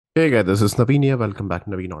Hey guys, this is Naveen here. Welcome back to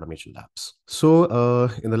Naveen Automation Labs.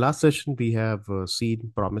 In the last session, we have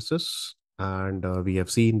seen promises and we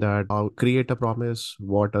have seen that how create a promise,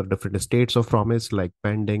 what are different states of promise like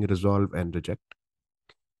pending, resolve, and reject.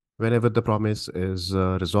 Whenever the promise is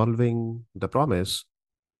resolving the promise,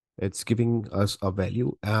 it's giving us a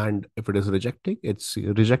value, and if it is rejecting, it's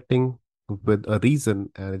rejecting with a reason,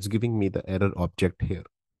 and it's giving me the error object here.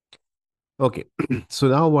 Okay, so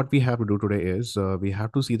now what we have to do today is we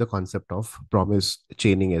have to see the concept of promise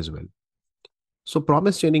chaining as well. So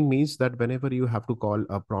promise chaining means that whenever you have to call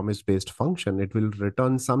a promise based function, it will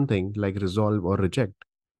return something like resolve or reject.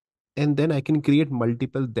 And then I can create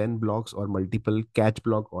multiple then blocks or multiple catch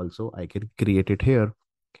block also. I can create it here.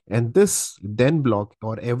 And this then block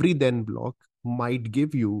or every then block might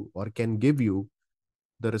give you or can give you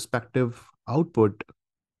the respective output,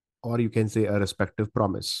 or you can say a respective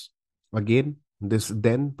promise. Again, this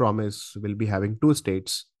then promise will be having two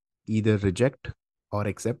states, either reject or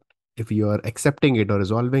accept. If you are accepting it or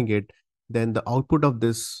resolving it, then the output of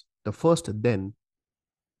this, the first then,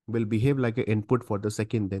 will behave like an input for the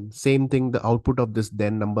second then. Same thing, the output of this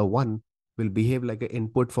then number one will behave like an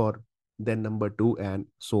input for then number two, and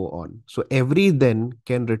so on. So every then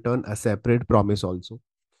can return a separate promise also.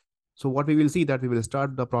 So what we will see that we will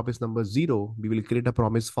start the promise number zero, we will create a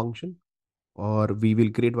promise function, or we will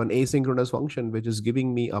create one asynchronous function which is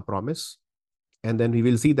giving me a promise, and then we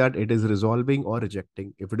will see that it is resolving or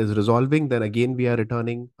rejecting. If it is resolving, then again we are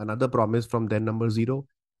returning another promise from then number 0,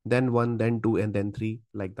 then 1, then 2, and then 3,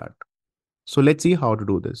 like that. So let's see how to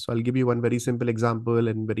do this. So I'll give you one very simple example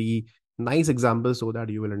and very nice example so that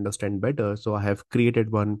you will understand better. So I have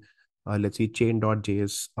created one, let's see,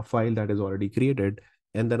 chain.js, a file that is already created,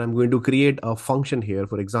 and then I'm going to create a function here.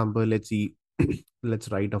 For example, let's see,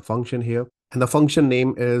 let's write a function here, and the function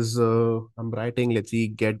name is I'm writing, let's see,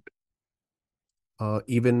 get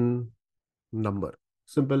even number.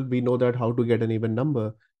 Simple. We know that how to get an even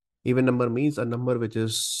number. Even number means a number which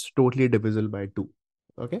is totally divisible by 2.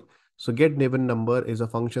 Okay. So get even number is a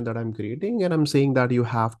function that I'm creating, and I'm saying that you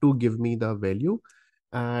have to give me the value,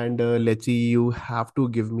 and let's see, you have to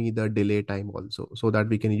give me the delay time also, so that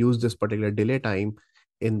we can use this particular delay time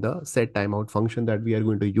in the set timeout function that we are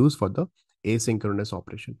going to use for the asynchronous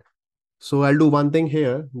operation. So I'll do one thing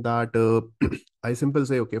here that I simply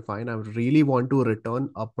say, okay, fine, I really want to return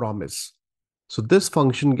a promise. So this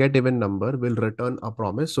function get even number will return a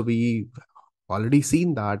promise. So we already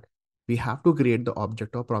seen that we have to create the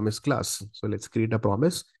object of promise class. So let's create a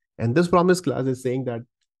promise. And this promise class is saying that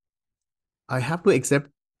I have to accept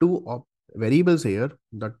variables here,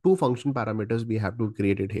 the two function parameters we have to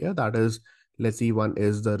create it here. That is, let's see, one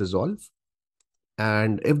is the resolve.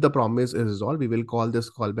 And if the promise is resolved, we will call this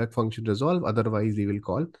callback function resolve. Otherwise, we will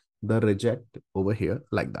call the reject over here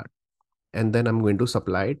like that. And then I'm going to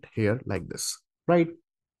supply it here like this, right?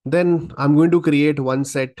 Then I'm going to create one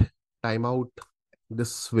set timeout.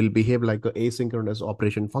 This will behave like a asynchronous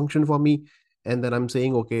operation function for me. And then I'm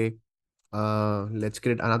saying, okay, let's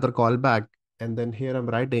create another callback. And then here I'm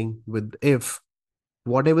writing with if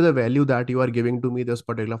whatever the value that you are giving to me this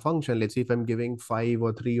particular function, let's see if I'm giving 5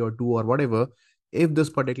 or 3 or 2 or whatever, if this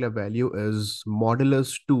particular value is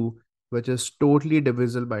modulus 2, which is totally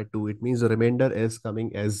divisible by 2, it means the remainder is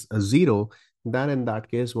coming as a 0, then in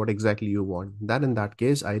that case what exactly you want, then in that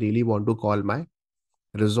case I really want to call my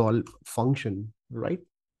resolve function, right?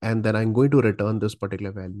 And then I'm going to return this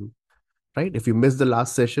particular value, right? If you missed the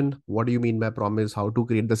last session, what do you mean by promise, how to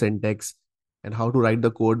create the syntax, and how to write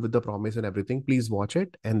the code with the promise and everything, please watch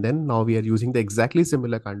it. And then now we are using the exactly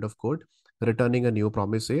similar kind of code, returning a new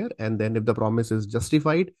promise here. And then if the promise is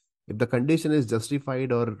justified, if the condition is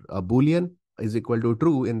justified or a boolean is equal to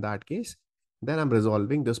true in that case, then I'm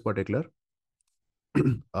resolving this particular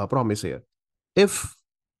promise here. If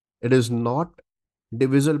it is not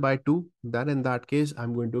divisible by 2, then in that case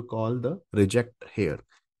I'm going to call the reject here.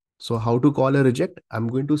 So how to call a reject? I'm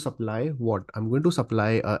going to supply what? I'm going to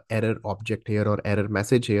supply a error object here or error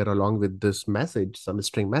message here along with this message, some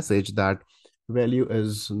string message that value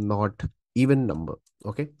is not even number.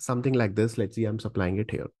 Okay, something like this. Let's see, I'm supplying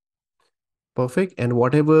it here. Perfect. And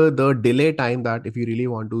whatever the delay time that if you really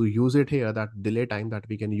want to use it here, that delay time that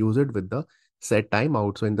we can use it with the set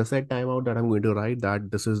timeout. So in the set timeout that I'm going to write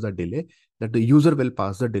that this is the delay that the user will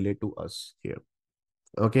pass the delay to us here.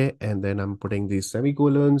 Okay, and then I'm putting these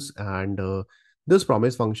semicolons, and this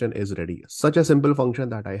promise function is ready. Such a simple function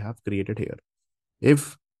that I have created here.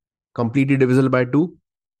 If completely divisible by 2,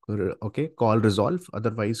 okay, call resolve,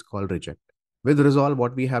 otherwise call reject. With resolve,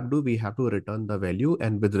 what we have to do, we have to return the value,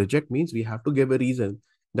 and with reject means we have to give a reason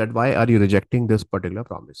that why are you rejecting this particular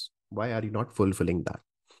promise? Why are you not fulfilling that?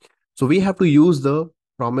 So we have to use the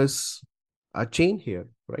promise a chain here,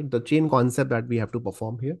 right? The chain concept that we have to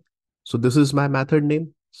perform here. So this is my method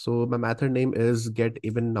name. So my method name is get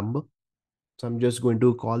even number. So I'm just going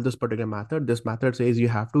to call this particular method. This method says you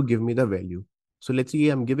have to give me the value. So let's see,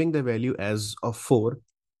 I'm giving the value as of 4,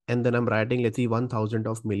 and then I'm writing, let's see, 1000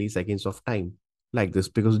 of milliseconds of time like this,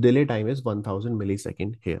 because delay time is 1000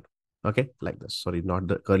 millisecond here. Okay, like this. Sorry, not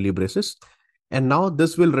the curly braces. And now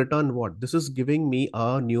this will return what? This is giving me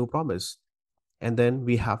a new promise. And then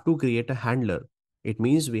we have to create a handler. It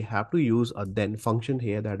means we have to use a then function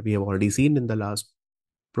here that we have already seen in the last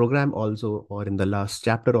program also, or in the last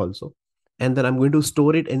chapter also. And then I'm going to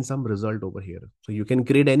store it in some result over here. So you can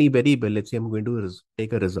create any variable. Let's say I'm going to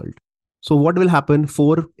take a result. So what will happen?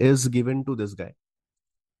 4 is given to this guy.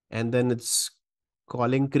 And then it's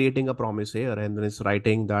calling, creating a promise here. And then it's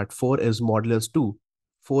writing that 4 is modulus 2.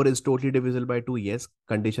 4 is totally divisible by 2. Yes,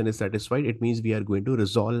 condition is satisfied. It means we are going to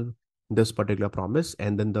resolve this particular promise.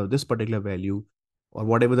 And then this particular value, or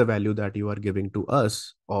whatever the value that you are giving to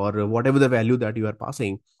us, or whatever the value that you are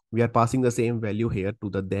passing, we are passing the same value here to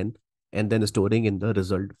the then, and then storing in the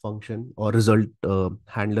result function or result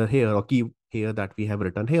handler here, or key here that we have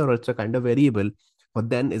written here, or it's a kind of variable, but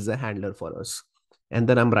then is a handler for us. And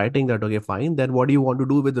then I'm writing that, okay, fine, then what do you want to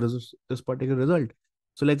do with this particular result?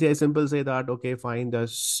 So let's say I simple say that, okay, fine, the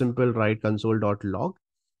simple write console.log,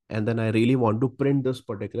 and then I really want to print this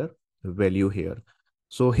particular value here.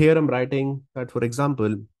 So here I'm writing that, for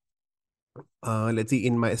example, let's see,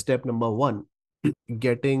 in my step number 1,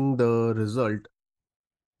 getting the result,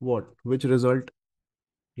 what, which result,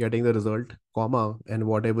 getting the result, comma, and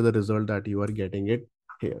whatever the result that you are getting it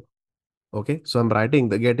here. Okay, so I'm writing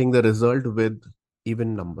the getting the result with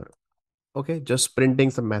even number. Okay, just printing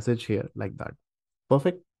some message here like that.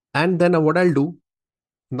 Perfect. And then what I'll do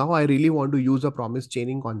now, I really want to use a promise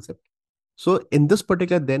chaining concept. So in this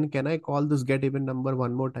particular, then can I call this get even number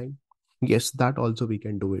one more time? Yes, that also we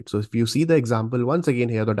can do it. So if you see the example once again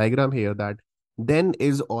here, the diagram here, that then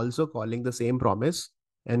is also calling the same promise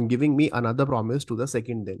and giving me another promise to the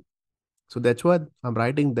second then. So that's what I'm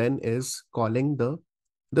writing, then is calling the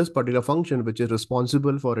this particular function which is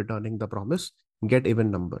responsible for returning the promise get even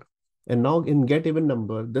number. And now in get even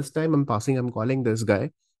number, this time I'm calling this guy,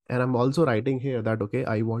 and I'm also writing here that, okay,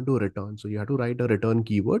 I want to return. So you have to write a return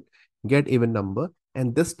keyword, get even number.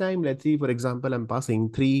 And this time, let's see, for example, I'm passing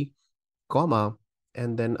 3 comma,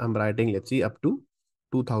 and then I'm writing, let's see, up to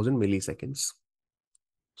 2000 milliseconds.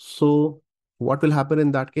 So what will happen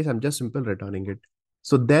in that case? I'm just simple returning it.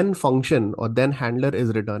 So then function or then handler is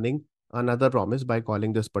returning another promise by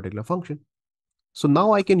calling this particular function. So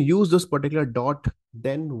now I can use this particular dot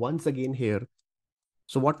then once again here.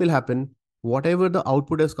 So what will happen? Whatever the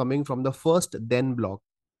output is coming from the first then block,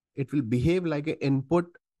 it will behave like an input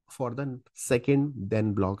for the second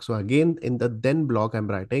then block. So again, in the then block, I'm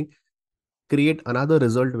writing create another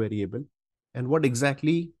result variable. And what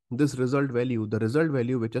exactly this result value, the result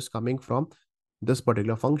value which is coming from this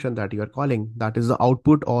particular function that you are calling, that is the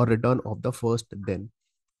output or return of the first then.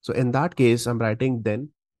 So in that case, I'm writing then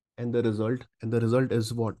and the result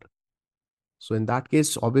is what? So in that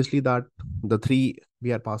case, obviously that the 3,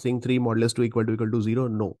 we are passing 3 modulus 2 equal to 0.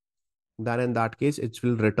 No. Then in that case, it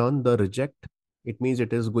will return the reject. It means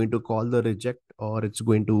it is going to call the reject, or it's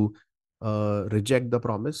going to reject the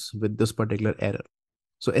promise with this particular error.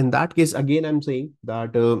 So in that case, again, I'm saying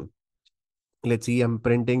that, let's see, I'm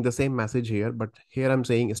printing the same message here, but here I'm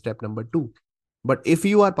saying step number 2. But if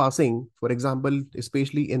you are passing, for example,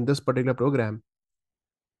 especially in this particular program,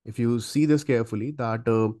 if you see this carefully, that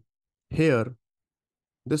here,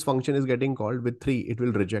 this function is getting called with 3, it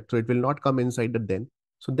will reject. So it will not come inside the then.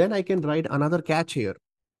 So then I can write another catch here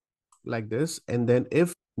like this. And then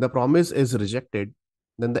if the promise is rejected,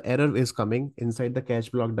 then the error is coming inside the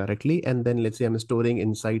catch block directly. And then let's say I'm storing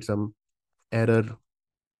inside some error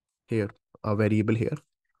here, a variable here.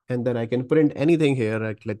 And then I can print anything here.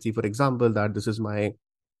 Like, let's see, for example, that this is my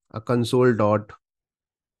console dot,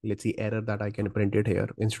 let's see, error that I can print it here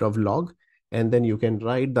instead of log. And then you can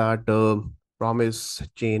write that promise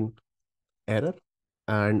chain error,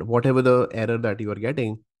 and whatever the error that you are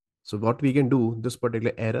getting. So what we can do, this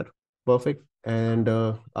particular error, perfect. And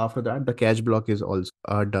after that, the catch block is also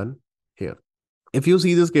done here. If you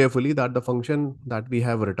see this carefully, that the function that we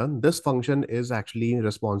have written, this function is actually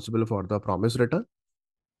responsible for the promise return.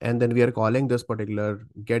 And then we are calling this particular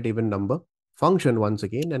get even number function once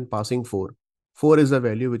again and passing 4. 4 is the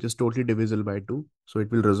value which is totally divisible by 2. So it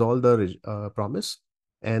will resolve the promise,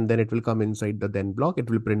 and then it will come inside the then block. It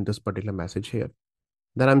will print this particular message here.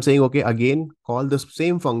 Then I'm saying, okay, again, call this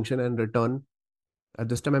same function and return. At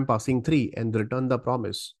this time, I'm passing 3 and return the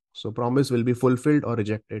promise. So promise will be fulfilled or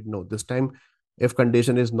rejected. No, this time If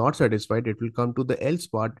condition is not satisfied, it will come to the else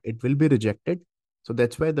part. It will be rejected. So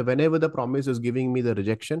that's why whenever the promise is giving me the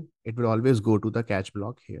rejection, it will always go to the catch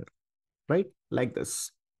block here, right? Like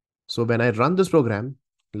this. So when I run this program,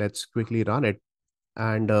 let's quickly run it,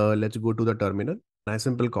 and let's go to the terminal. I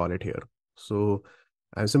simple call it here. So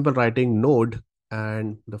I'm simple writing node,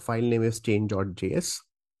 and the file name is change.js.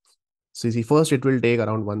 So you see, first it will take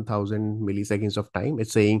around 1000 milliseconds of time.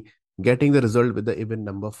 It's saying getting the result with the even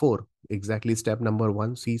number 4. Exactly step number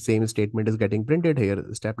 1. See, same statement is getting printed here.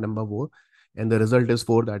 Step number 4. And the result is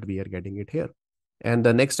 4 that we are getting it here. And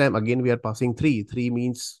the next time again we are passing 3. 3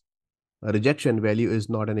 means a rejection value is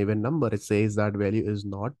not an even number. It says that value is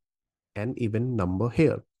not an even number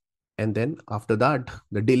here. And then after that,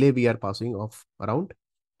 the delay we are passing of around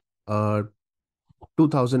uh,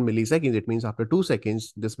 2000 milliseconds. It means after 2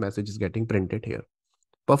 seconds, this message is getting printed here.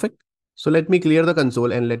 Perfect. So let me clear the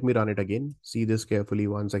console and let me run it again. See this carefully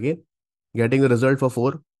once again. Getting the result for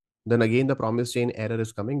 4. Then again, the promise chain error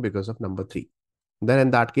is coming because of number 3. Then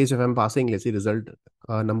in that case, if I'm passing, let's see, result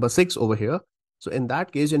number 6 over here. So in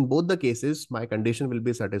that case, in both the cases, my condition will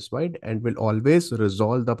be satisfied and will always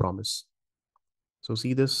resolve the promise. So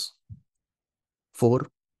see this 4,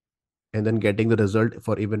 and then getting the result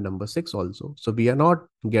for even number 6 also. So we are not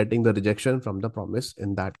getting the rejection from the promise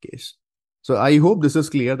in that case. So I hope this is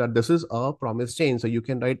clear that this is a promise chain. So you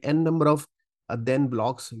can write n number of then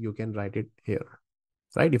blocks. You can write it here,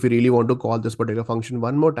 right? If you really want to call this particular function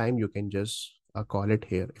one more time, you can just call it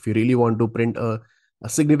here. If you really want to print a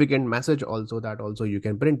significant message also, that also you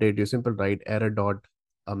can print it. You simply write error dot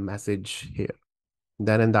a message here.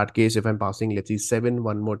 Then in that case, if I'm passing, let's see, 7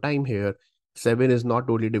 one more time here, 7 is not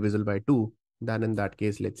totally divisible by 2. Then in that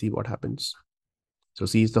case, let's see what happens. So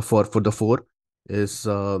see, the for the 4 is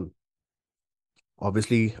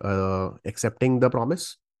obviously accepting the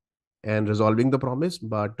promise and resolving the promise.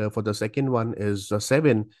 But for the second one is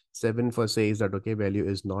 7. 7 for says that, okay, value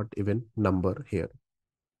is not even number here.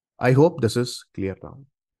 I hope this is clear now.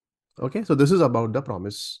 Okay, so this is about the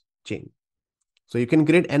promise chain. So you can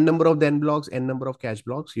create n number of then blocks, n number of catch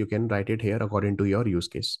blocks. You can write it here according to your use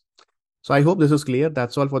case. So I hope this is clear.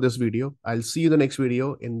 That's all for this video. I'll see you in the next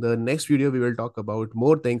video. In the next video, we will talk about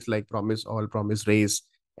more things like promise all, promise raise,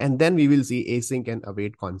 and then we will see async and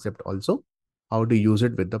await concept also, how to use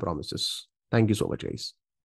it with the promises. Thank you so much, guys.